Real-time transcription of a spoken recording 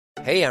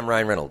Hey, I'm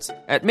Ryan Reynolds.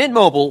 At Mint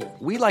Mobile,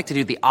 we like to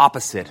do the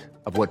opposite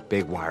of what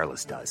Big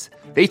Wireless does.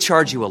 They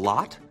charge you a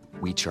lot,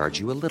 we charge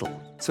you a little.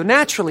 So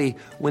naturally,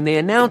 when they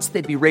announced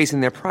they'd be raising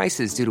their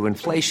prices due to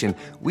inflation,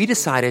 we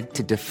decided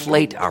to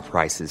deflate our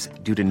prices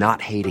due to not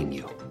hating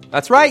you.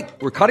 That's right.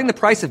 We're cutting the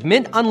price of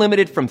Mint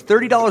Unlimited from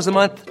 $30 a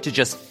month to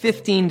just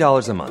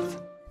 $15 a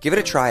month. Give it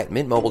a try at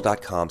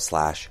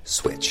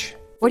mintmobile.com/switch.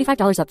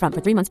 $45 up front for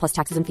 3 months plus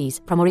taxes and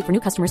fees. Promo rate for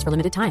new customers for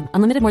limited time.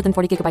 Unlimited more than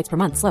 40 gigabytes per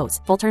month. Slows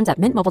full terms at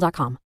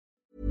mintmobile.com.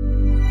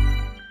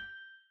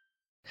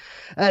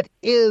 That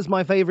is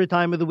my favorite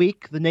time of the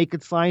week. The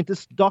Naked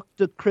Scientist,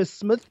 Dr. Chris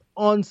Smith,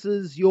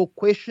 answers your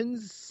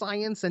questions,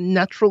 science and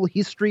natural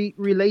history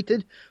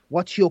related.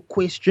 What's your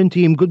question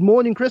to him? Good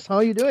morning, Chris. How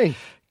are you doing?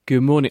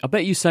 Good morning. I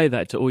bet you say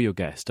that to all your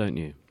guests, don't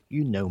you?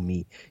 You know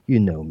me.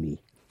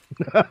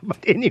 But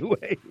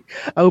anyway,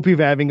 I hope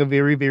you're having a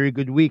very, very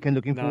good week and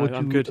looking forward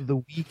to the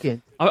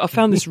weekend. I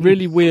found this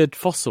really weird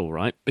fossil,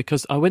 right?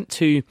 Because I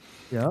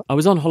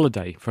was on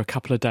holiday for a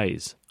couple of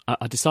days.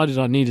 I decided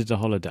I needed a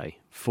holiday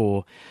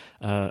for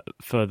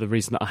the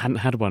reason that I hadn't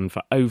had one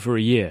for over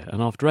a year.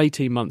 And after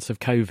 18 months of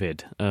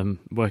COVID,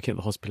 working at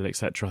the hospital,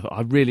 etc., I thought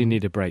I really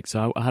need a break.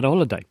 So I had a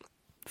holiday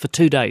for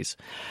 2 days.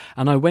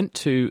 And I went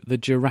to the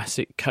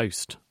Jurassic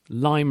Coast,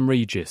 Lyme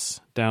Regis,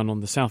 down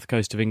on the south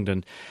coast of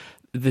England,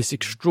 this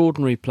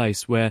extraordinary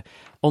place where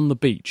on the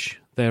beach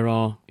there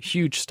are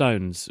huge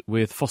stones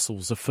with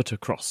fossils a foot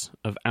across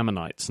of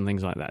ammonites and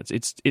things like that.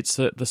 It's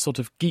the sort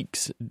of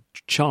geek's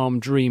charm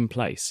dream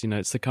place. You know,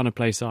 it's the kind of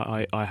place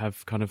I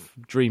have kind of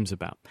dreams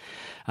about.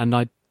 And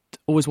I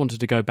always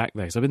wanted to go back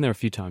there because I've been there a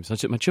few times. I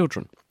took my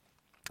children.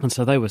 And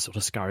so they were sort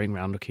of scurrying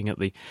around looking at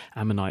the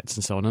ammonites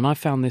and so on. And I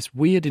found this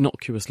weird,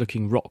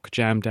 innocuous-looking rock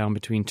jammed down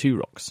between two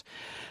rocks.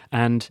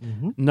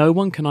 And no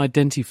one can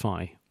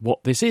identify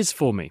what this is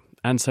for me.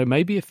 And so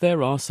maybe if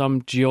there are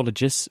some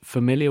geologists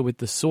familiar with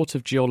the sort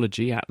of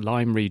geology at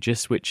Lyme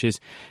Regis, which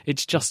is,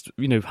 it's just,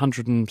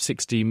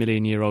 160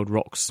 million-year-old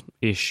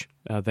rocks-ish,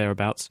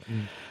 thereabouts,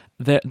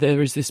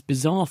 there is this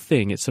bizarre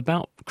thing. It's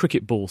about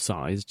cricket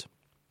ball-sized.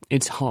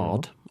 It's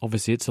hard.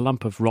 Obviously, it's a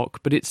lump of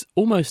rock, but it's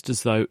almost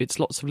as though it's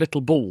lots of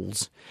little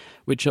balls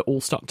which are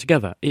all stuck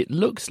together. It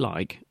looks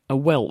like a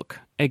whelk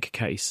egg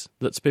case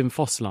that's been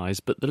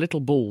fossilised, but the little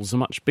balls are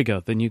much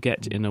bigger than you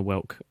get in a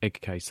whelk egg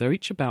case. They're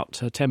each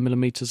about 10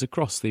 millimetres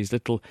across, these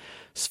little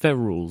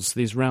spherules,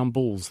 these round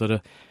balls that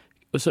are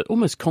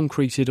almost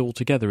concreted all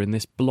together in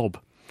this blob.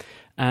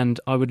 And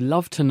I would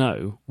love to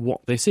know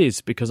what this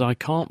is, because I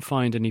can't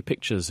find any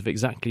pictures of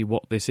exactly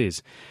what this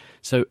is.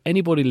 So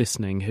anybody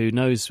listening who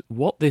knows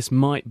what this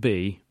might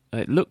be,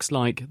 it looks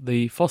like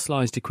the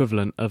fossilised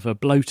equivalent of a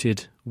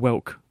bloated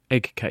whelk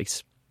egg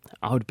case.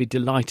 I would be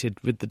delighted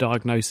with the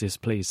diagnosis,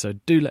 please. So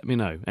do let me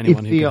know,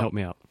 anyone who can help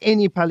me out.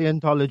 Any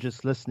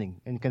paleontologist listening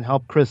and can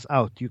help Chris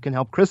out, you can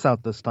help Chris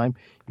out this time.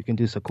 You can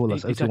do so. Call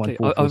us. Exactly.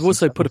 I've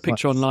also put a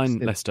picture online,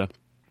 Lester.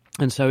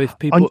 And so if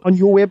people... On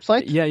your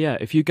website? Yeah.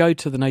 If you go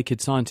to the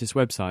Naked Scientist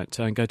website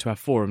and go to our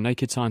forum,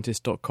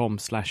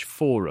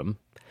 nakedscientist.com/forum,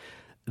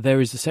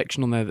 there is a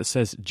section on there that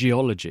says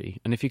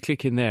geology. And if you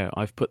click in there,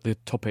 I've put the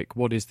topic,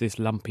 what is this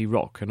lumpy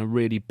rock, and a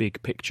really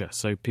big picture.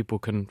 So people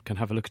can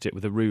have a look at it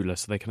with a ruler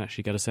so they can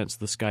actually get a sense of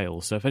the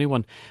scale. So if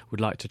anyone would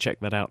like to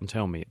check that out and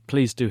tell me,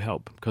 please do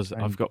help, because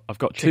I've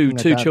got two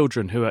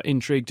children who are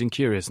intrigued and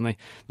curious, and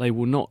they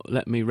will not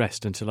let me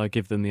rest until I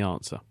give them the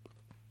answer.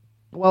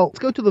 Well, let's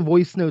go to the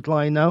voice note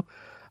line now.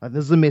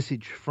 This is a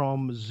message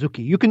from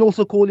Zuki. You can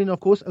also call in, of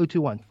course,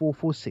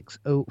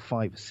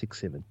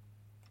 021-446-0567.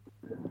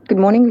 Good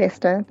morning,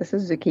 Lester. This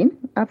is Zuki.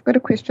 I've got a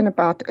question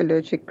about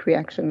allergic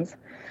reactions.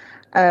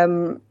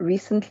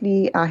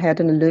 Recently, I had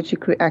an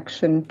allergic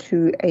reaction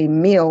to a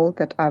meal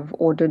that I've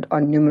ordered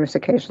on numerous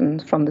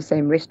occasions from the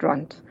same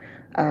restaurant.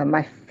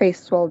 My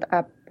face swelled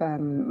up,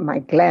 my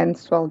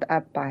glands swelled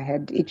up, I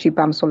had itchy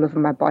bumps all over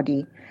my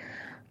body.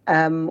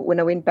 When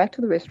I went back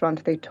to the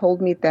restaurant, they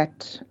told me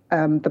that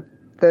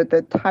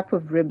the type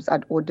of ribs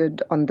I'd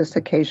ordered on this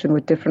occasion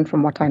were different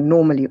from what I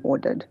normally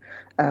ordered,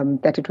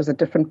 that it was a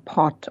different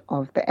part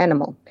of the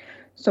animal.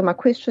 So my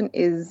question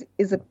is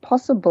it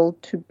possible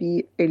to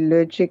be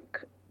allergic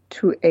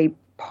to a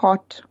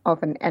part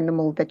of an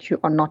animal that you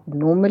are not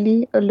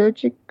normally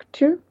allergic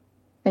to?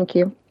 Thank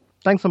you.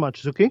 Thanks so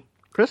much, Zuki.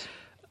 Chris?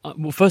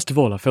 Well, first of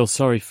all, I feel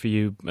sorry for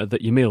you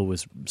that your meal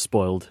was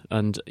spoiled.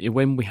 And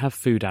when we have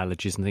food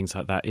allergies and things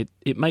like that,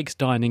 it makes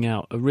dining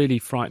out a really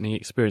frightening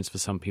experience for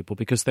some people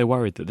because they're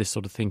worried that this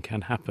sort of thing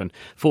can happen.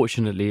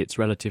 Fortunately, it's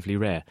relatively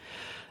rare.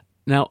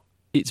 Now,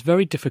 it's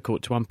very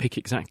difficult to unpick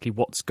exactly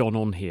what's gone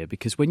on here,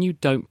 because when you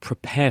don't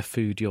prepare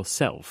food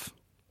yourself,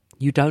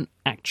 you don't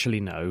actually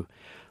know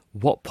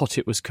what pot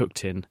it was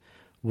cooked in,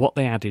 what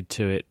they added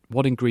to it,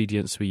 what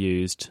ingredients were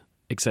used,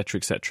 etc.,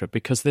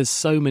 because there's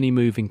so many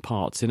moving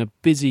parts in a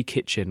busy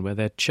kitchen where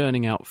they're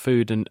churning out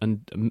food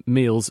and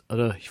meals at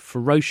a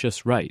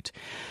ferocious rate.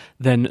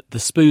 Then the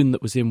spoon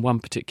that was in one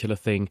particular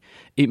thing,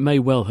 it may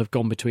well have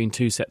gone between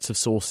two sets of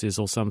sauces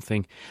or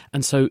something.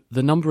 And so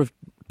the number of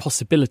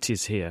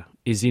possibilities here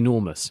is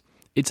enormous.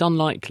 It's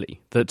unlikely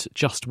that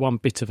just one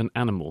bit of an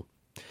animal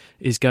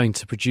is going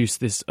to produce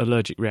this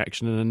allergic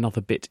reaction and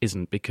another bit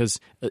isn't, because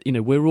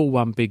we're all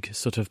one big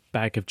sort of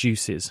bag of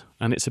juices,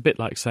 and it's a bit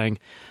like saying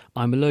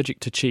I'm allergic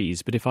to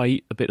cheese, but if I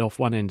eat a bit off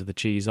one end of the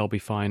cheese I'll be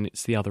fine,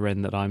 it's the other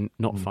end that I'm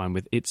not fine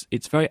with.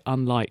 It's very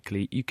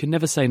unlikely. You can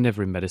never say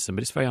never in medicine,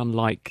 but it's very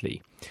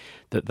unlikely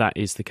that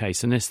is the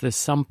case, unless there's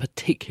some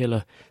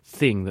particular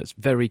thing that's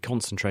very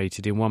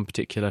concentrated in one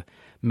particular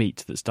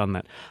meat that's done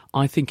that.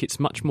 I think it's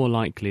much more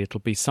likely it'll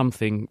be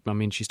something, I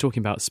mean, she's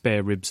talking about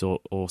spare ribs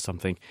or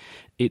something.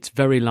 It's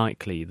very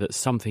likely that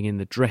something in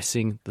the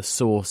dressing, the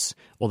sauce,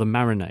 or the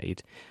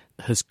marinade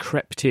has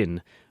crept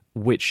in,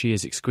 which she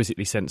is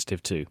exquisitely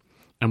sensitive to,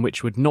 and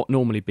which would not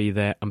normally be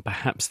there, and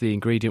perhaps the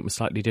ingredient was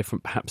slightly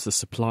different, perhaps the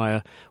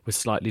supplier was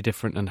slightly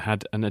different and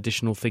had an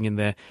additional thing in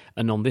there,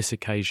 and on this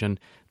occasion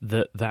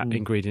that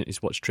ingredient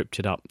is what's tripped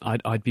it up.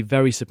 I'd be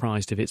very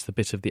surprised if it's the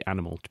bit of the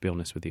animal, to be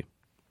honest with you.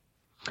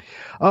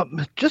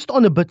 Just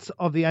on a bit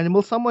of the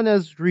animal, someone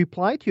has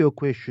replied to your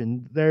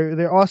question.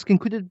 They're asking,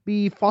 could it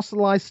be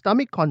fossilized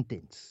stomach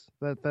contents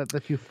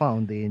that you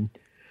found in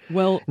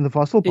the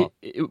fossil part?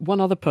 One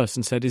other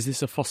person said, is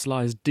this a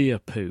fossilized deer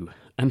poo?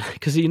 And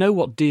because you know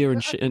what deer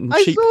and sheep poo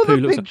looks like. I saw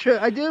the picture.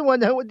 I didn't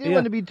want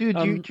to be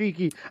too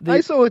cheeky. I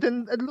saw it,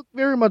 and it looked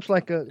very much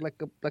like a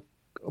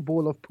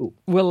ball of poo.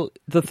 Well,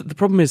 the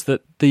problem is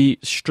that the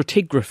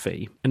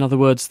stratigraphy, in other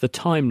words, the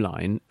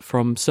timeline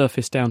from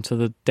surface down to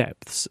the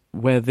depths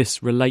where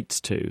this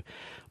relates to,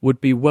 would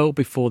be well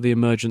before the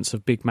emergence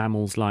of big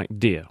mammals like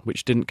deer,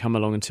 which didn't come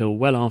along until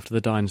well after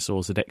the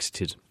dinosaurs had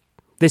exited.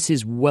 This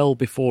is well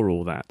before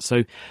all that.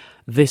 So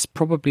this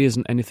probably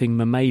isn't anything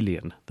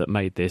mammalian that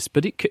made this,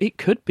 but it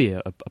could be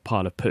a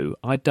pile of poo.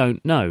 I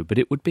don't know, but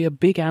it would be a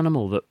big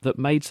animal that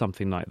made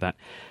something like that.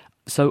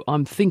 So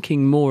I'm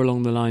thinking more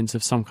along the lines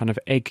of some kind of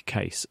egg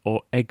case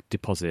or egg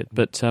deposit,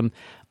 but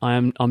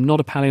I'm not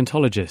a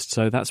paleontologist,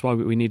 so that's why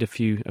we need a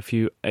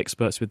few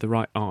experts with the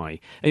right eye.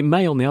 It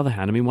may, on the other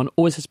hand, I mean, one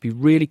always has to be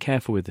really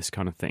careful with this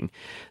kind of thing,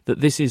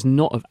 that this is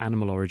not of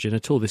animal origin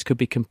at all. This could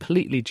be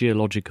completely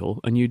geological,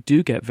 and you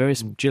do get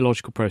various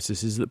geological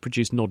processes that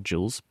produce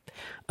nodules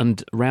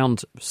and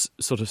round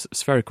sort of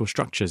spherical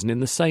structures, and in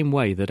the same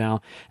way that our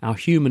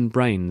human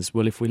brains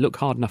will, if we look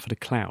hard enough at a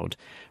cloud,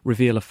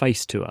 reveal a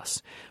face to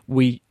us,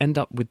 we end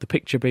up with the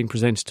picture being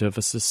presented to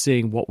us as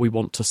seeing what we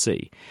want to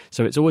see.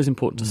 So it's always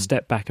important to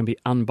step back and be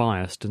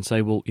unbiased and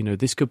say, well,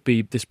 this could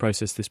be this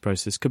process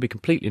could be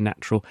completely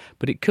natural,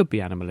 but it could be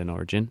animal in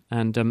origin,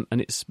 and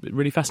it's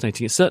really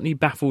fascinating. It certainly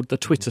baffled the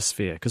Twitter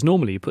sphere, because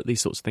normally you put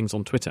these sorts of things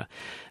on Twitter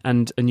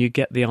and you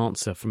get the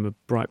answer from a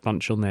bright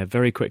bunch on there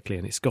very quickly,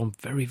 and it's gone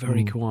very,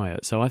 very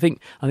quiet. So I think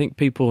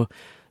people,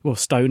 well,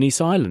 stony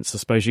silence, I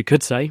suppose you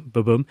could say,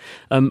 boom,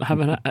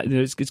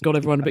 it's got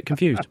everyone a bit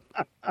confused.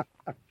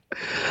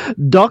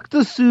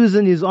 Dr.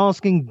 Susan is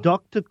asking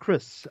Dr.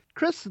 Chris,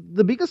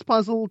 the biggest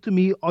puzzle to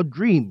me are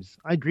dreams.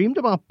 I dreamed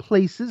about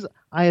places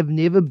I have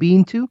never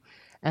been to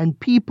and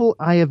people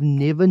I have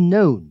never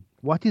known.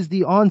 What is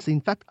the answer?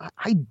 In fact,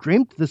 I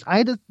dreamt this.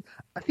 I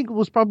think it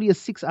was probably a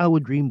 6-hour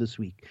dream this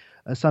week,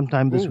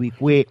 sometime this week,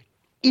 where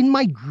in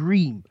my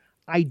dream,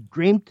 I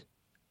dreamt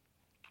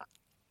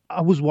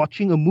I was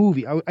watching a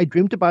movie. I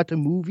dreamt about a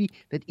movie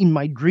that in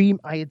my dream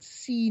I had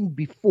seen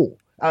before.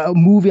 A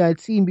movie I had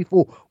seen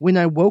before. When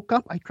I woke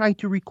up, I tried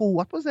to recall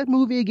what was that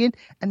movie again,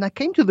 and I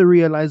came to the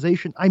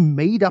realization I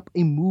made up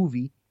a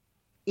movie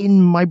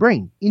in my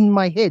brain, in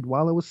my head,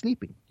 while I was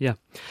sleeping. Yeah.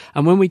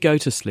 And when we go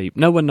to sleep,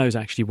 no one knows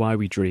actually why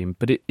we dream,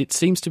 but it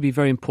seems to be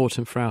very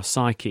important for our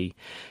psyche.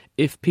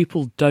 If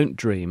people don't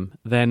dream,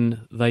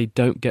 then they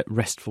don't get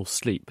restful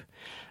sleep.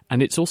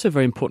 And it's also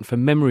very important for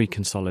memory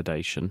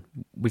consolidation.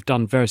 We've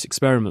done various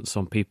experiments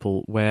on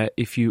people where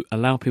if you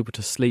allow people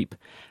to sleep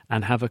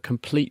and have a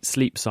complete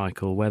sleep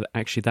cycle, where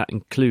actually that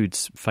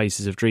includes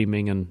phases of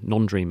dreaming and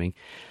non-dreaming,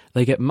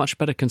 they get much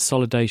better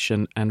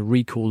consolidation and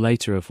recall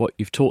later of what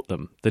you've taught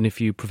them than if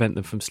you prevent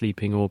them from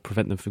sleeping or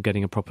prevent them from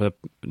getting a proper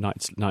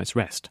night's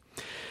rest.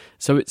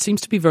 So it seems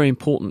to be very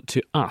important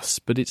to us,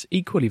 but it's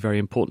equally very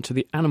important to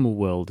the animal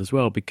world as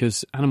well,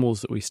 because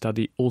animals that we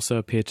study also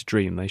appear to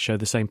dream. They show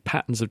the same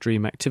patterns of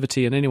dream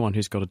activity, and anyone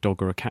who's got a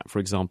dog or a cat, for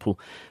example,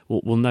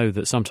 will know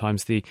that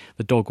sometimes the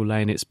dog will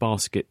lay in its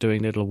basket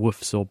doing little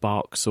woofs or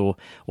barks or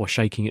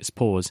shaking its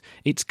paws.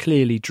 It's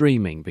clearly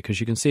dreaming because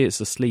you can see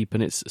it's asleep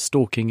and it's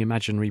stalking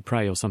imaginary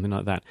prey or something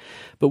like that.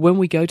 But when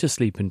we go to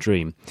sleep and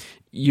dream,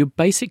 you're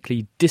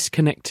basically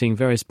disconnecting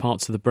various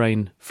parts of the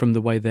brain from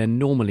the way they're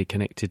normally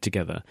connected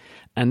together,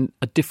 and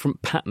a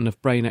different pattern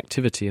of brain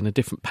activity and a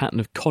different pattern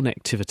of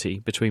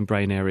connectivity between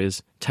brain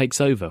areas takes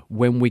over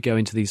when we go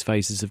into these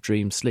phases of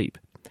dream sleep.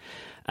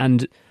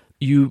 And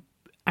you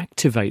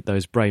activate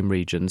those brain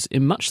regions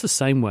in much the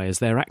same way as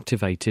they're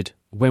activated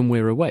when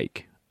we're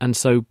awake. And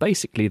so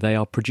basically they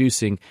are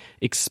producing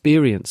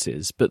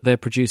experiences, but they're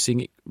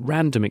producing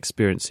random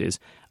experiences,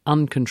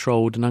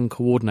 uncontrolled and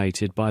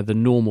uncoordinated by the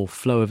normal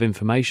flow of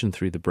information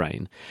through the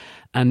brain.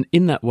 And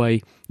in that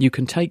way, you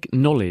can take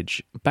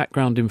knowledge,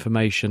 background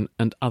information,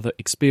 and other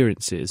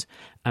experiences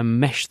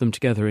and mesh them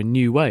together in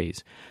new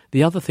ways.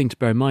 The other thing to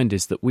bear in mind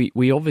is that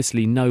we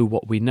obviously know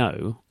what we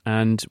know,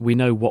 and we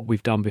know what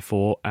we've done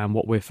before and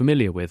what we're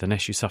familiar with,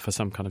 unless you suffer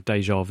some kind of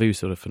déjà vu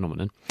sort of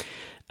phenomenon.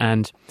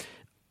 And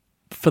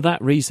for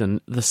that reason,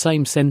 the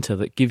same centre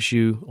that gives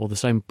you, or the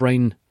same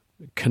brain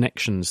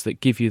connections that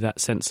give you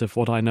that sense of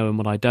what I know and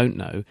what I don't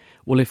know,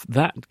 well, if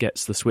that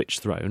gets the switch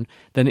thrown,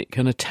 then it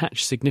can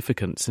attach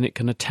significance and it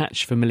can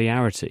attach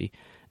familiarity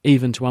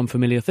even to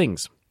unfamiliar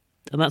things.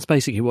 And that's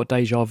basically what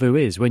déjà vu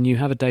is. When you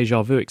have a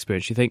déjà vu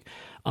experience, you think,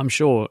 I'm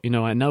sure,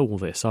 I know all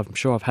this. I'm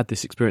sure I've had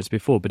this experience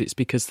before, but it's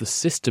because the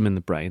system in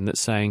the brain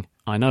that's saying,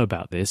 I know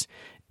about this,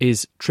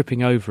 is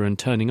tripping over and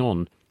turning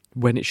on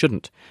when it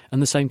shouldn't.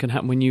 And the same can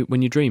happen when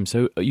you dream.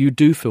 So you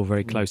do feel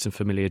very close and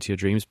familiar to your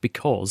dreams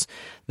because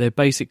they're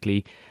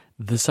basically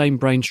the same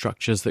brain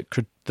structures that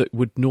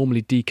would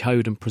normally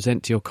decode and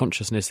present to your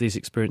consciousness these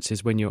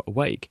experiences when you're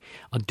awake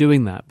are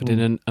doing that, but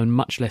in a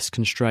much less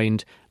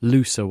constrained,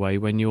 looser way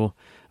when you're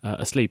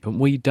asleep. And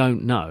we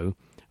don't know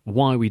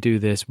why we do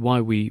this,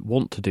 why we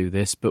want to do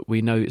this, but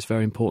we know it's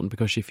very important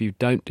because if you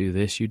don't do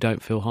this, you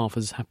don't feel half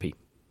as happy.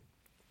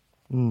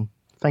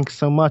 Thanks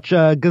so much.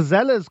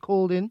 Gazella's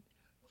called in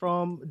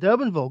from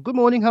Durbanville. Good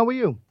morning, how are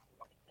you?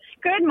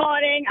 Good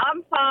morning, I'm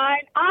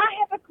fine. I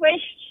have a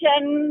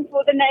question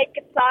for the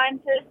naked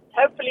scientist,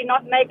 hopefully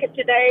not naked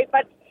today,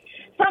 but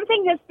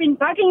something that's been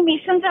bugging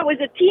me since I was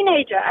a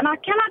teenager, and I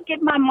cannot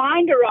get my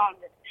mind around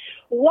it.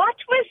 What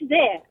was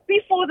there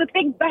before the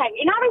Big Bang?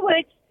 In other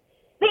words,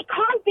 there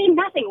can't be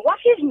nothing. What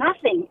is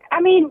nothing?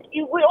 I mean,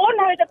 we all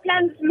know the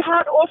planets and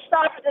how it all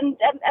started and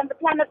the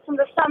planets and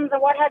the suns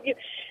and what have you.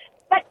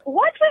 But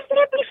what was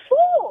there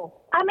before?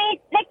 I mean,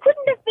 there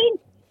couldn't have been.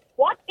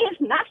 What is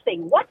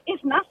nothing? What is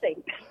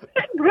nothing?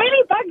 It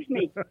really bugs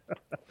me.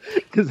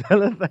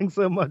 Gazella, thanks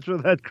so much for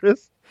that,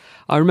 Chris.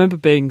 I remember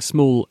being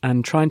small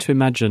and trying to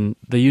imagine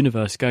the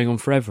universe going on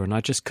forever, and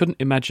I just couldn't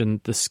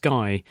imagine the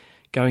sky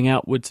going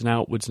outwards and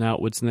outwards and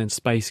outwards, and then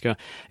space going.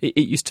 It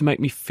used to make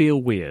me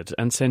feel weird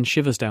and send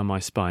shivers down my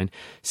spine.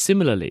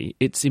 Similarly,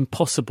 it's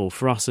impossible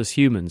for us as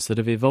humans that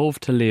have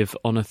evolved to live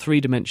on a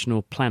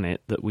three-dimensional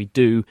planet that we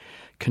do,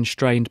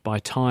 constrained by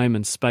time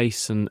and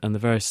space and the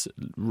various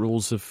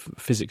rules of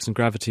physics and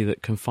gravity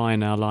that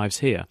confine our lives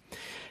here.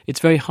 It's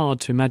very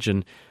hard to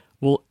imagine,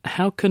 well,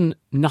 how can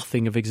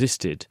nothing have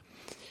existed?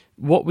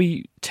 What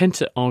we tend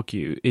to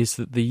argue is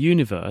that this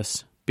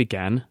universe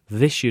began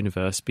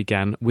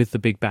with the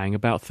Big Bang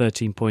about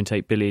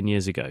 13.8 billion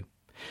years ago.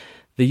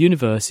 The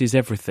universe is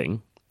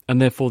everything, and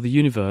therefore the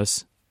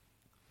universe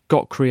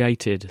got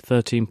created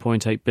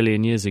 13.8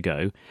 billion years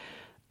ago,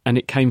 and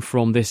it came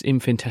from this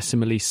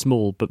infinitesimally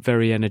small but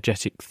very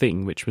energetic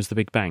thing, which was the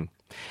Big Bang.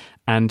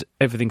 And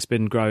everything's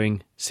been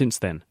growing since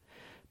then.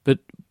 But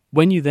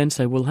when you then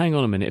say, well, hang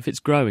on a minute, if it's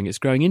growing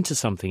into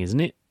something, isn't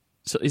it?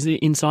 So is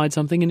it inside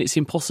something? And it's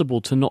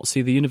impossible to not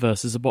see the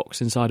universe as a box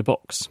inside a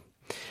box,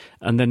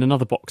 and then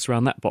another box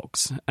around that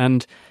box.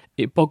 And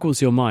it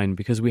boggles your mind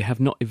because we have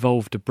not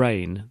evolved a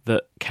brain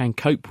that can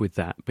cope with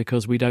that,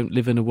 because we don't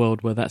live in a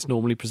world where that's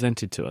normally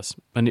presented to us.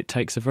 And it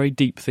takes a very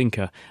deep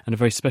thinker and a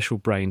very special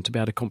brain to be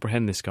able to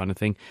comprehend this kind of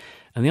thing.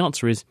 And the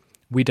answer is,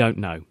 we don't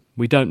know.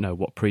 We don't know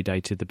what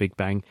predated the Big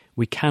Bang.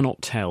 We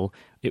cannot tell.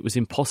 It was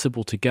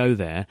impossible to go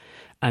there,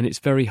 and it's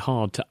very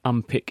hard to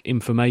unpick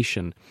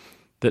information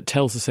that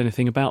tells us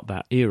anything about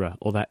that era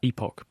or that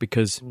epoch,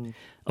 because,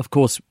 of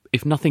course,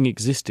 if nothing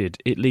existed,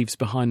 it leaves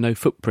behind no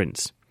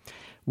footprints.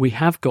 We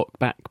have got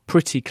back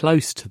pretty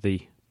close to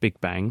the Big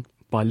Bang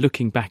by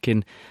looking back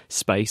in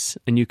space,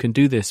 and you can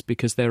do this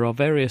because there are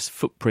various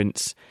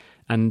footprints,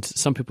 and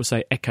some people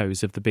say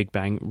echoes of the Big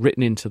Bang,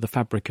 written into the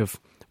fabric of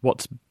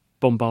what's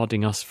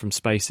bombarding us from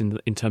space in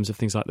terms of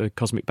things like the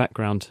cosmic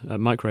background,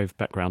 microwave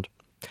background.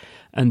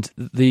 And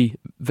the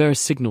various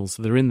signals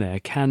that are in there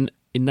can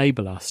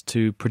enable us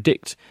to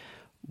predict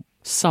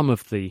some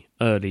of the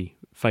early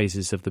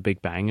phases of the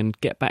Big Bang and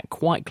get back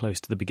quite close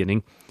to the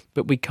beginning,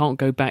 but we can't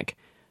go back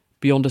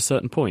beyond a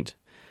certain point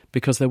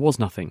because there was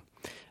nothing.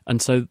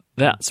 And so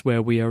that's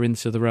where we are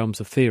into the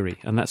realms of theory,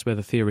 and that's where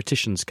the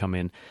theoreticians come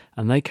in,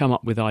 and they come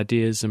up with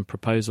ideas and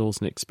proposals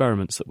and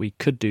experiments that we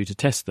could do to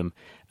test them,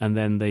 and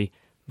then the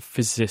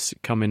physicists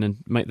come in and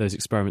make those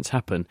experiments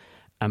happen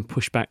and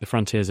push back the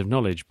frontiers of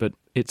knowledge, but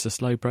it's a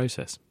slow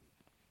process.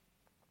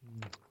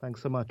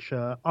 Thanks so much.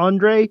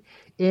 Andre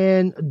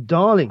in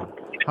Darling,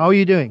 how are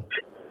you doing?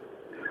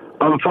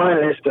 I'm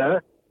fine,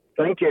 Lester.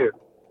 Thank you.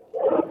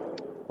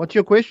 What's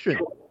your question?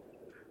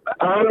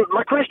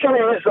 My question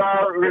is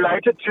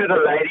related to the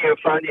lady who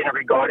phoned in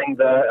regarding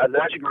the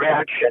allergic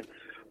reaction.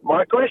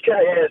 My question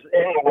is,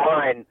 in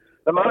wine,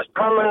 the most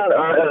common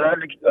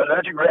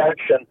allergic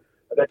reaction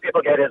that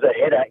people get is a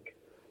headache.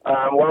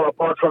 Well,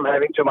 apart from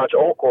having too much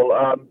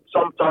alcohol,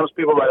 sometimes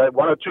people will have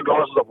 1 or 2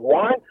 glasses of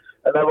wine,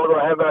 and they will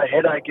have a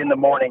headache in the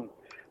morning.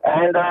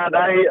 And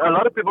a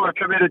lot of people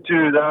attribute it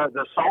to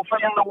the sulfur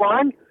in the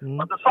wine,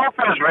 but the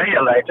sulfur is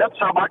regulated.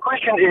 So my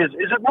question is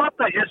it not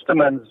the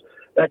histamines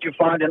that you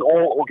find in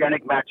all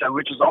organic matter,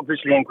 which is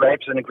obviously in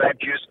grapes and in grape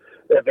juice,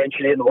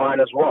 eventually in the wine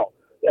as well,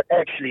 that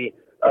actually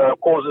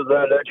causes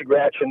the allergic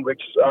reaction,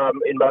 which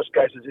in most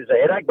cases is a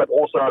headache, but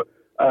also,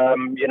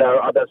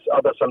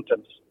 other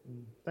symptoms.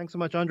 Thanks so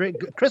much, Andre.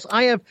 Chris,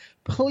 I have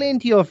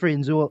plenty of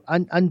friends who are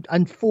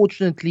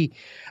unfortunately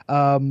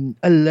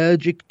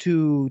allergic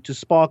to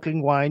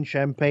sparkling wine,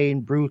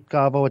 champagne, brut,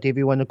 cava, whatever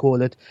you want to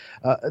call it.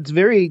 It's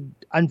very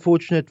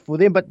unfortunate for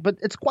them, but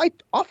it's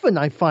quite often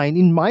I find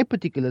in my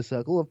particular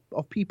circle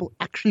of people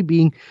actually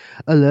being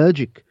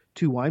allergic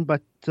to wine,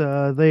 but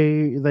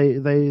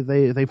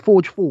they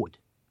forge forward.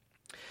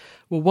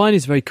 Well, wine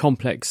is a very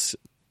complex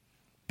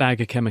bag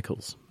of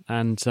chemicals.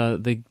 And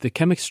the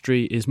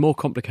chemistry is more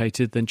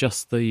complicated than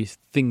just the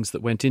things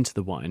that went into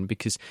the wine,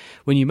 because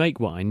when you make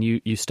wine,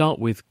 you start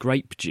with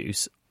grape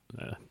juice,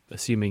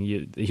 assuming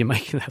you're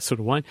making that sort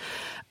of wine,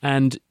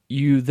 and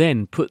you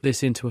then put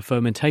this into a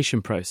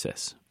fermentation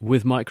process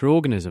with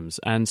microorganisms.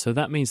 And so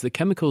that means the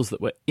chemicals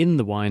that were in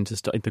the wine,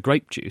 the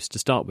grape juice to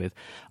start with,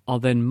 are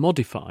then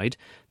modified.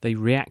 They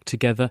react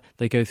together.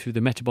 They go through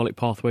the metabolic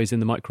pathways in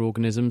the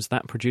microorganisms.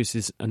 That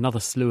produces another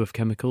slew of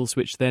chemicals,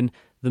 which then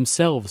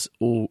themselves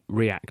all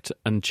react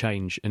and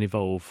change and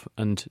evolve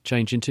and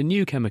change into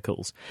new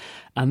chemicals.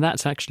 And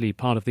that's actually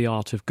part of the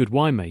art of good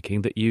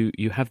winemaking, that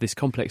you have this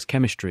complex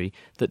chemistry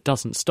that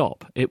doesn't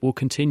stop. It will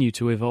continue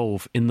to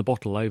evolve in the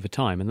bottle over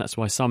time. And that's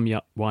why some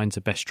wines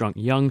are best drunk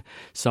young.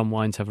 Some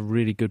wines have a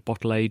really good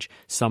bottle age.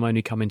 Some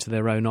only come into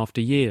their own after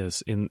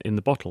years in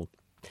the bottle.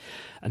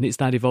 And it's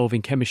that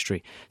evolving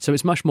chemistry. So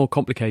it's much more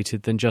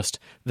complicated than just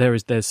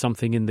there's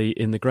something in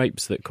the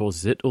grapes that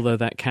causes it, although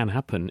that can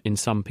happen in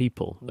some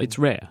people. It's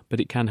rare,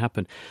 but it can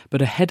happen.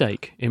 But a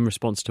headache in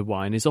response to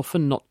wine is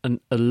often not an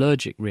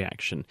allergic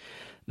reaction.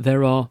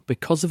 There are,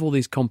 because of all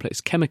these complex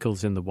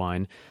chemicals in the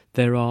wine,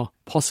 there are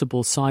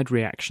possible side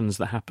reactions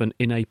that happen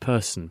in a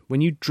person.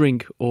 When you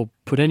drink or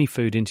put any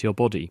food into your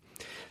body,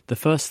 the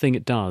first thing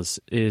it does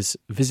is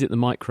visit the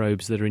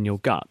microbes that are in your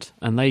gut,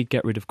 and they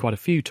get rid of quite a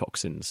few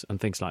toxins and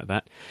things like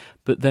that.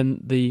 But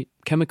then the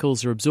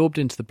chemicals are absorbed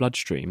into the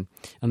bloodstream,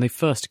 and they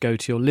first go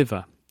to your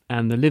liver.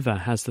 And the liver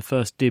has the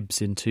first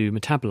dibs into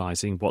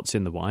metabolizing what's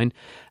in the wine,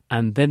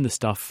 and then the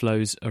stuff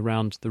flows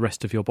around the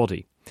rest of your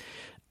body.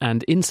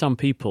 And in some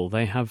people,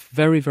 they have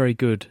very, very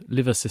good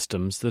liver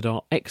systems that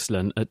are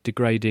excellent at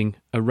degrading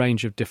a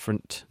range of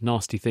different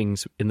nasty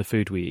things in the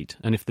food we eat.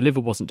 And if the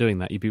liver wasn't doing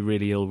that, you'd be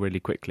really ill really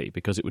quickly,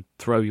 because it would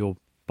throw your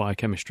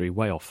biochemistry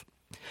way off.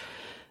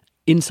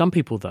 In some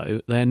people,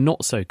 though, they're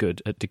not so good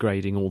at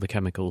degrading all the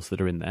chemicals that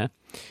are in there.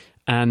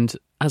 And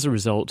as a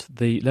result,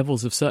 the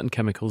levels of certain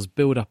chemicals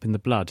build up in the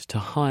blood to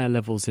higher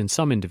levels in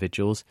some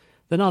individuals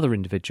than other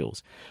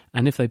individuals.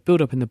 And if they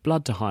build up in the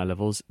blood to higher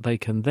levels, they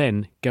can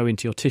then go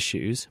into your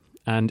tissues.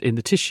 And in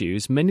the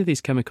tissues, many of these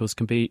chemicals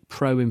can be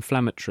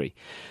pro-inflammatory.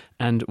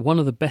 And one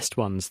of the best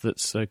ones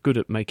that's good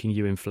at making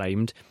you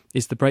inflamed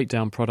is the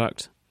breakdown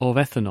product of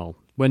ethanol.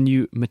 When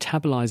you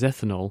metabolize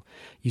ethanol,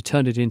 you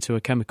turn it into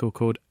a chemical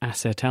called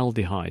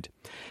acetaldehyde.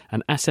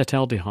 And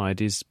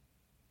acetaldehyde is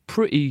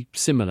pretty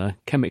similar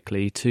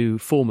chemically to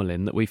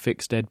formalin that we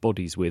fix dead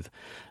bodies with.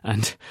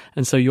 And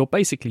so you're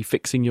basically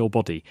fixing your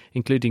body,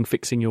 including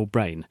fixing your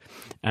brain.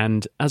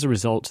 And as a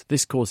result,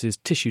 this causes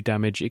tissue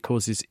damage, it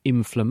causes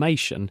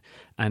inflammation,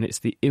 and it's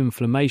the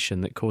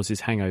inflammation that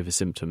causes hangover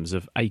symptoms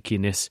of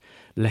achiness,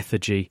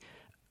 lethargy,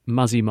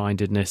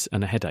 muzzy-mindedness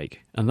and a headache.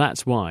 And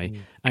that's why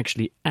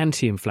actually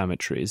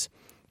anti-inflammatories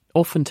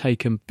often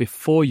taken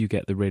before you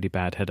get the really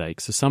bad headache.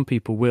 So some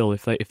people will,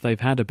 if they've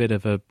had a bit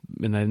of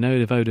they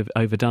know they've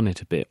overdone it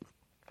a bit,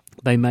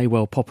 they may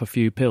well pop a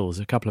few pills,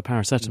 a couple of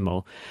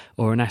paracetamol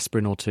or an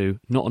aspirin or two,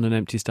 not on an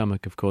empty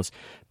stomach, of course,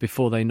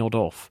 before they nod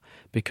off,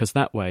 because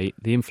that way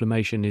the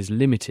inflammation is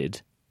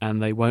limited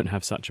and they won't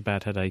have such a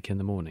bad headache in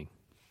the morning.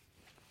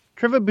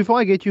 Trevor, before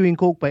I get you in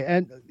Cork Bay,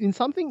 and in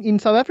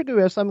South Africa,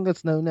 we have something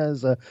that's known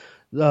as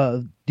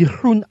the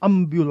Groen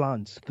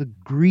Ambulance, the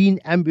Green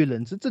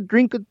Ambulance. It's a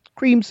drink, a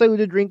cream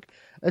soda drink.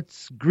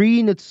 It's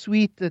green, it's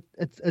sweet,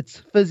 it's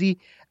fizzy,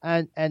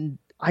 and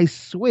I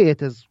swear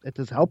it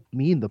has helped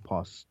me in the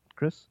past,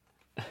 Chris.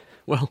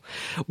 Well,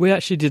 we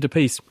actually did a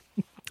piece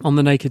on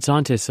The Naked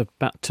Scientists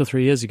about 2 or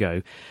 3 years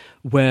ago,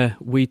 where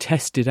we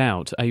tested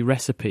out a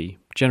recipe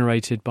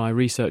generated by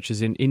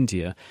researchers in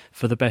India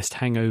for the best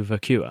hangover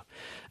cure.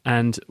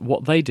 And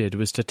what they did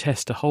was to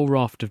test a whole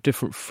raft of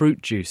different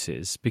fruit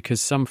juices,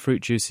 because some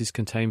fruit juices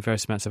contain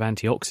various amounts of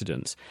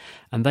antioxidants.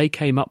 And they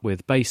came up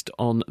with, based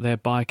on their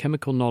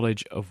biochemical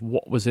knowledge of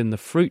what was in the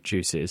fruit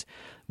juices,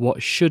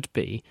 what should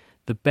be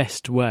the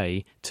best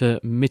way to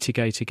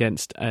mitigate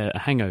against a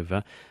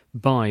hangover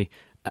by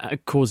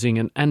causing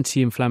an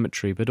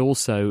anti-inflammatory, but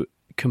also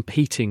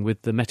competing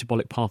with the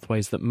metabolic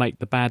pathways that make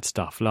the bad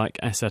stuff, like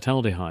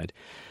acetaldehyde.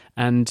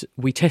 And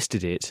we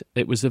tested it.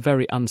 It was a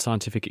very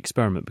unscientific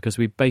experiment, because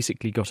we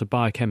basically got a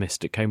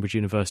biochemist at Cambridge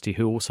University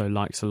who also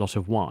likes a lot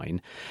of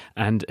wine,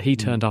 and he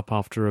turned up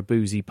after a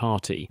boozy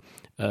party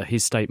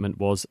his statement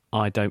was,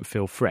 "I don't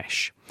feel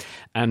fresh."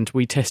 And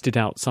we tested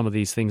out some of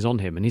these things on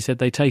him, and he said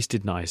they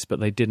tasted nice, but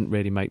they didn't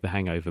really make the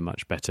hangover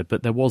much better.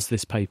 But there was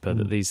this paper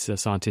that these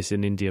scientists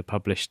in India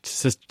published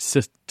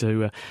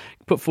to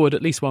put forward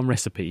at least one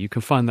recipe. You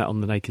can find that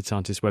on the Naked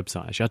Scientist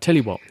website. Actually, I'll tell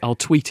you what, I'll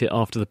tweet it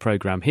after the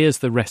programme. Here's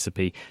the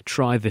recipe,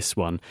 try this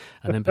one,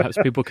 and then perhaps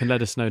people can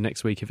let us know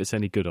next week if it's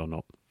any good or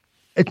not.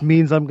 It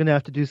means I'm going to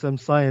have to do some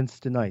science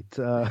tonight.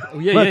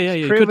 Yeah.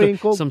 You could do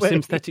some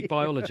synthetic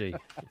biology.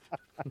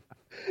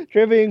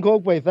 Trevor in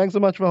Corkway, thanks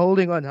so much for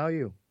holding on. How are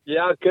you?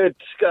 Yeah, good.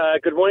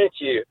 Good morning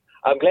to you.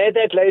 I'm glad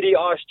that lady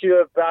asked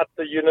you about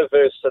the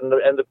universe and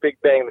the Big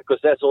Bang, because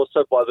that's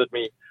also bothered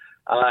me.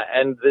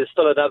 And there's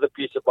still another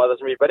piece that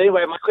bothers me. But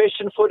anyway, my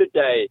question for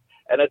today,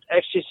 and it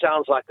actually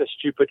sounds like a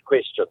stupid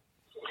question.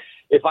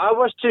 If I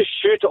was to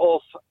shoot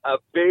off a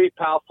very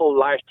powerful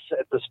light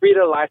at the speed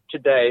of light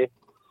today,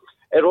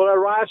 it will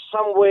arrive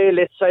somewhere,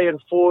 let's say in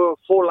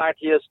four light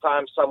years'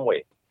 time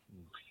somewhere.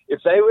 If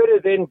they were to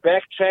then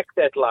backtrack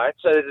that light,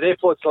 so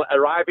therefore it's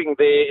arriving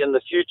there in the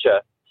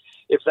future,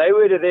 if they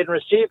were to then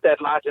receive that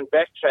light and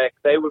backtrack,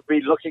 they would be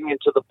looking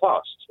into the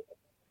past.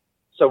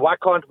 So why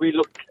can't we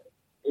look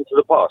into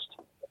the past?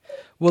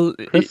 Well,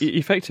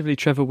 effectively,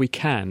 Trevor, we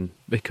can,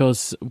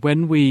 because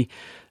when we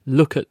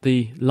look at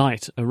the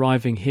light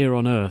arriving here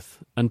on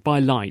Earth, and by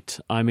light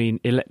I mean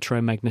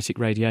electromagnetic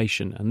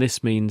radiation, and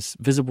this means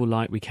visible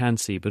light we can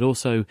see, but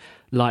also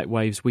light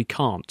waves we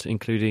can't,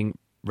 including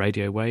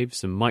radio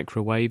waves and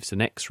microwaves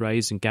and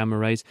X-rays and gamma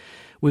rays.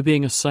 We're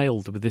being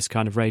assailed with this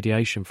kind of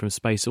radiation from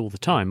space all the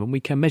time, and we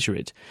can measure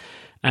it,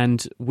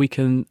 and we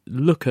can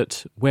look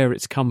at where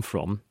it's come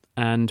from,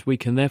 and we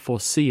can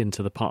therefore see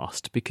into the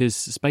past, because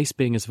space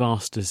being as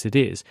vast as it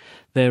is,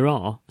 there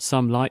are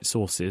some light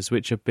sources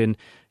which have been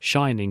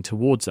shining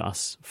towards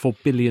us for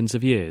billions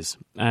of years.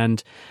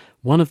 And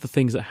one of the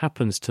things that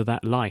happens to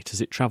that light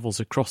as it travels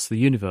across the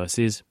universe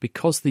is,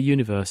 because the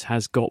universe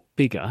has got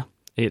bigger,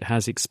 it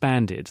has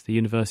expanded, the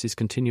universe is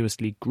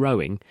continuously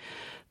growing,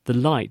 the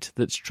light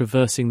that's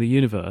traversing the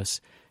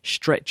universe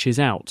stretches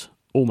out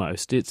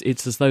almost.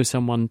 It's as though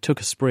someone took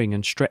a spring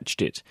and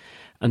stretched it.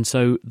 And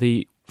so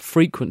the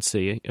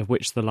frequency of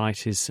which the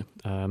light is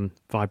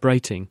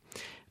vibrating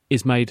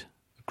is made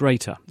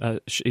greater,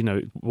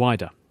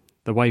 wider.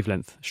 The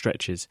wavelength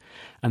stretches.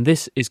 And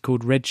this is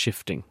called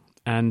redshifting.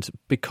 And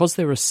because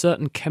there are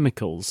certain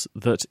chemicals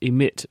that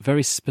emit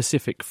very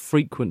specific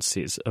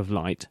frequencies of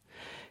light,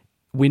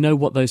 we know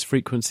what those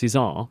frequencies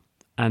are.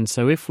 And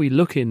so if we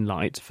look in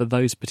light for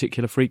those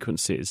particular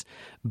frequencies,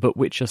 but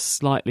which are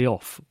slightly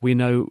off, we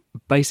know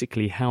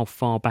basically how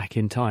far back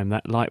in time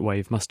that light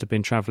wave must have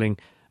been travelling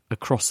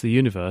across the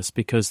universe,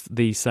 because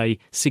the, say,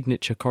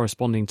 signature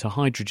corresponding to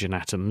hydrogen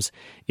atoms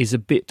is a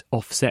bit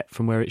offset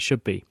from where it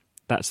should be.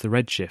 That's the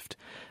redshift.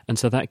 And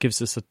so that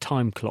gives us a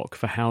time clock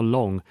for how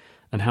long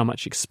and how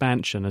much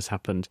expansion has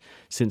happened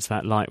since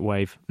that light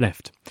wave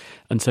left.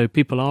 And so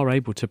people are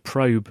able to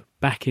probe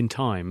back in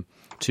time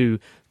to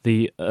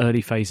the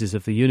early phases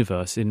of the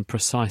universe in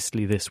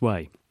precisely this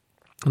way.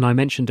 And I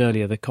mentioned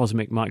earlier the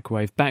cosmic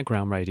microwave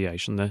background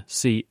radiation, the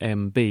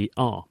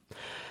CMBR.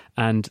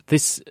 And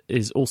this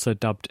is also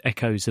dubbed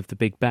echoes of the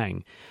Big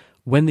Bang.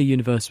 When the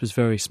universe was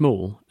very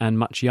small and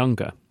much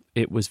younger,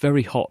 it was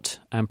very hot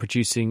and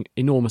producing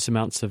enormous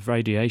amounts of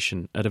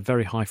radiation at a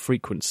very high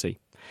frequency.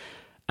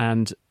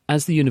 And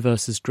as the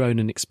universe has grown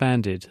and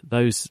expanded,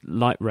 those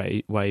light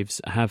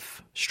waves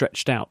have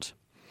stretched out.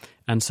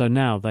 And so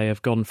now they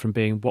have gone from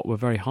being what were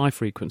very high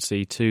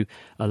frequency to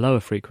a lower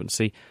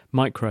frequency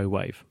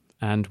microwave.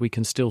 And we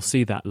can still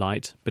see that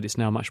light, but it's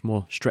now much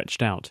more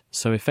stretched out.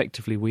 So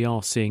effectively we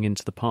are seeing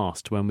into the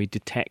past when we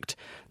detect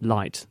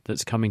light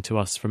that's coming to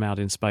us from out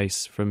in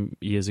space from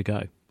years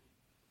ago.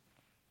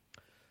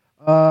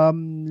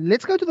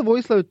 Let's go to the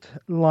voice note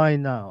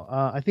line now.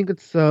 I think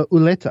it's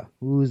Uletta,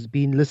 who's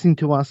been listening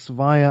to us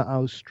via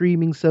our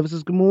streaming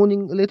services. Good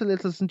morning, Uletta.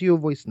 Let's listen to your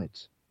voice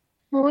notes.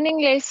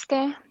 Morning,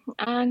 Lester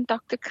and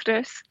Dr.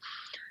 Chris.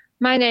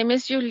 My name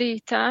is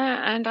Uletta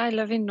and I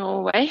live in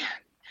Norway.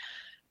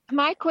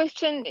 My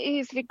question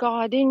is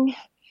regarding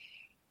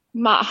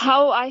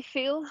how I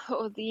feel,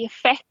 or the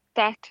effect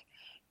that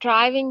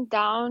driving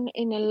down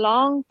in a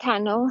long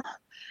tunnel,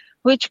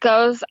 which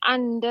goes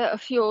under a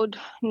fjord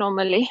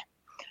normally,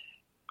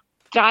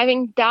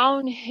 driving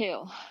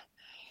downhill,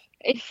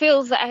 it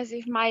feels as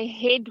if my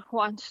head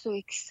wants to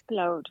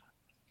explode.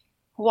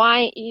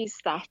 Why is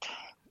that?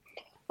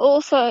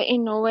 Also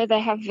in Norway, they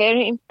have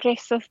very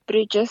impressive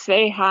bridges,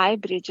 very high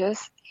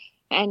bridges,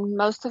 and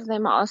most of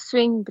them are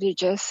swing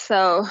bridges.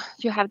 So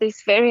you have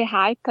these very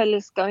high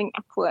pillars going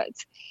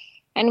upwards.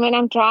 And when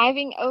I'm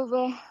driving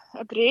over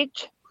a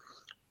bridge,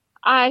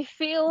 I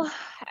feel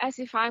as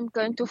if I'm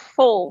going to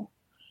fall,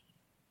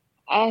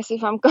 off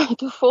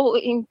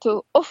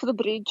the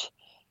bridge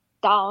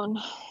down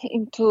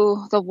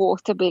into the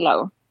water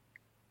below.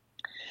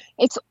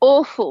 It's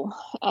awful.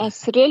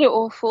 It's really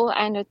awful,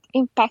 and it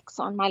impacts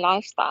on my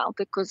lifestyle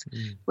because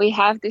we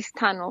have these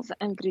tunnels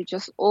and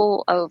bridges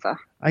all over.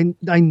 I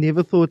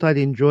never thought I'd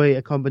enjoy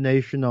a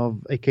combination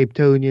of a Cape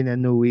Townian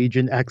and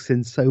Norwegian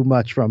accent so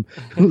much from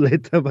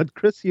Uletta. But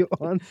Chris, your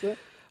answer?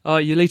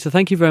 Yulita,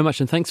 thank you very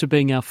much, and thanks for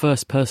being our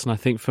first person, I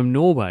think, from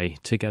Norway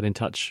to get in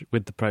touch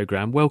with the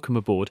programme. Welcome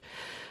aboard.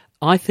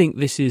 I think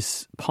this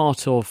is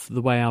part of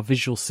the way our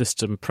visual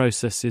system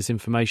processes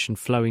information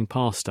flowing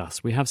past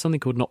us. We have something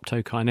called an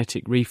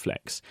optokinetic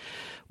reflex,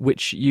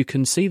 which you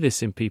can see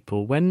this in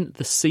people. When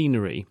the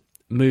scenery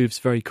moves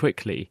very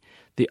quickly,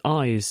 the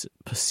eyes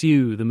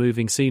pursue the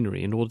moving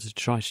scenery in order to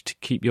try to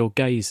keep your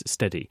gaze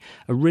steady.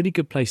 A really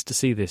good place to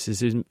see this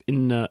is in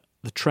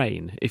the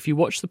train. If you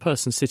watch the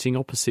person sitting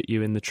opposite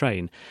you in the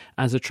train,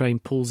 as a train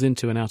pulls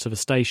into and out of a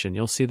station,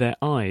 you'll see their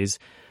eyes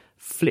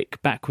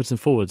flick backwards and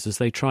forwards as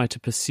they try to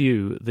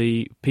pursue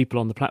the people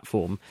on the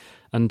platform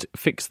and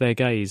fix their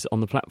gaze on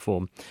the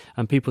platform.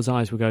 And people's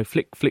eyes will go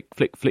flick, flick,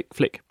 flick, flick,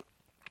 flick.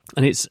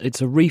 And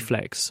it's a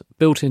reflex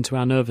built into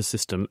our nervous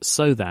system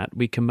so that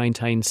we can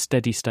maintain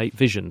steady state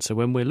vision. So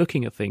when we're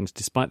looking at things,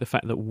 despite the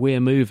fact that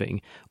we're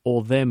moving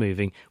or they're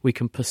moving, we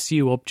can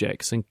pursue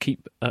objects and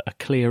keep a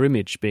clear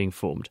image being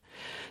formed.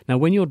 Now,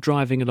 when you're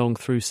driving along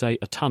through, say,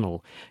 a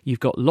tunnel, you've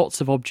got lots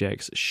of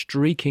objects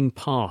streaking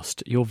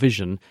past your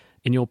vision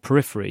in your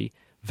periphery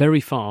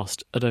very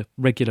fast at a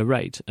regular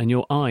rate, and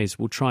your eyes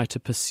will try to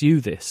pursue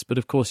this. But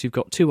of course, you've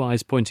got two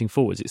eyes pointing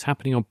forwards. It's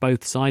happening on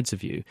both sides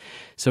of you.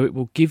 So it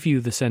will give you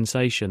the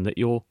sensation that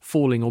you're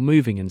falling or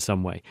moving in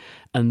some way.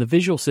 And the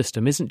visual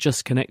system isn't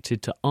just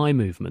connected to eye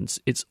movements.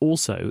 It's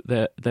also,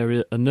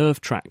 there are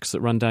nerve tracks that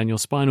run down your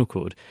spinal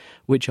cord,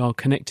 which are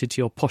connected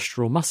to your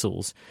postural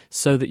muscles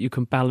so that you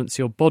can balance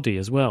your body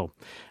as well.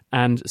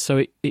 And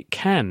so it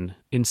can,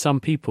 in some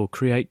people,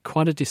 create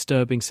quite a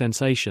disturbing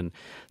sensation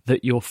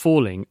that you're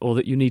falling or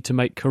that you need to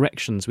make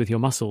corrections with your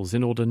muscles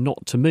in order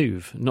not to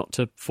move, not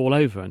to fall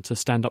over and to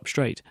stand up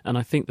straight. And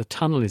I think the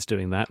tunnel is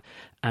doing that,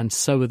 and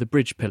so are the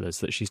bridge pillars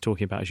that she's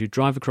talking about. As you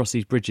drive across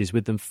these bridges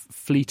with them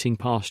fleeting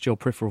past your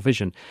peripheral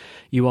vision,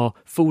 you are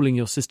fooling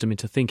your system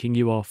into thinking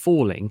you are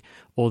falling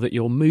or that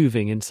you're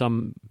moving in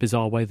some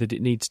bizarre way that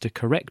it needs to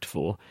correct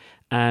for.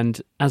 And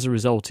as a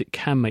result, it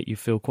can make you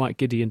feel quite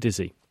giddy and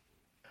dizzy.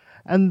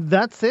 And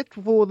that's it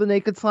for The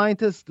Naked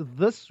Scientist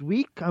this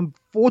week.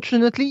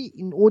 Unfortunately,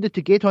 in order to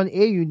get on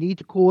air, you need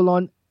to call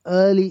on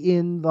early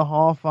in the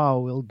half hour.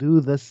 We'll do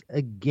this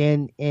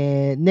again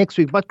next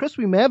week. But Chris,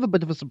 we may have a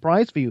bit of a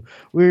surprise for you.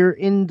 We're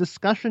in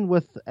discussion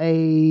with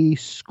a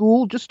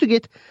school just to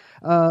get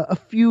a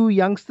few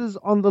youngsters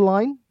on the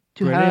line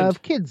to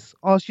have kids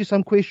ask you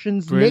some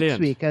questions next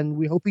week. And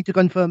we're hoping to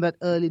confirm that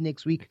early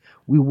next week.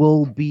 We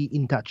will be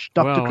in touch.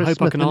 Dr. Chris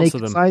Smith, The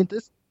Naked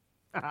Scientist.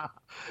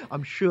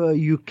 I'm sure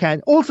you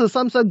can. Also,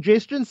 some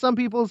suggestions. Some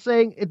people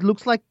saying it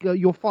looks like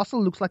your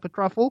fossil looks like a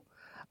truffle.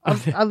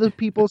 Other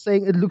people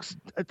saying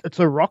it's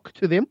a rock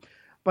to them.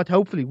 But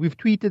hopefully, we've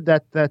tweeted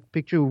that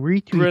picture,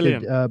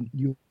 retweeted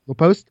your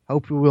post.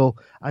 Hopefully, we'll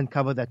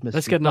uncover that mystery.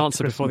 Let's get an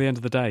answer before the end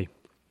of the day.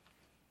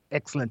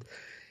 Excellent.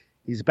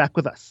 He's back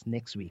with us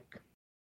next week.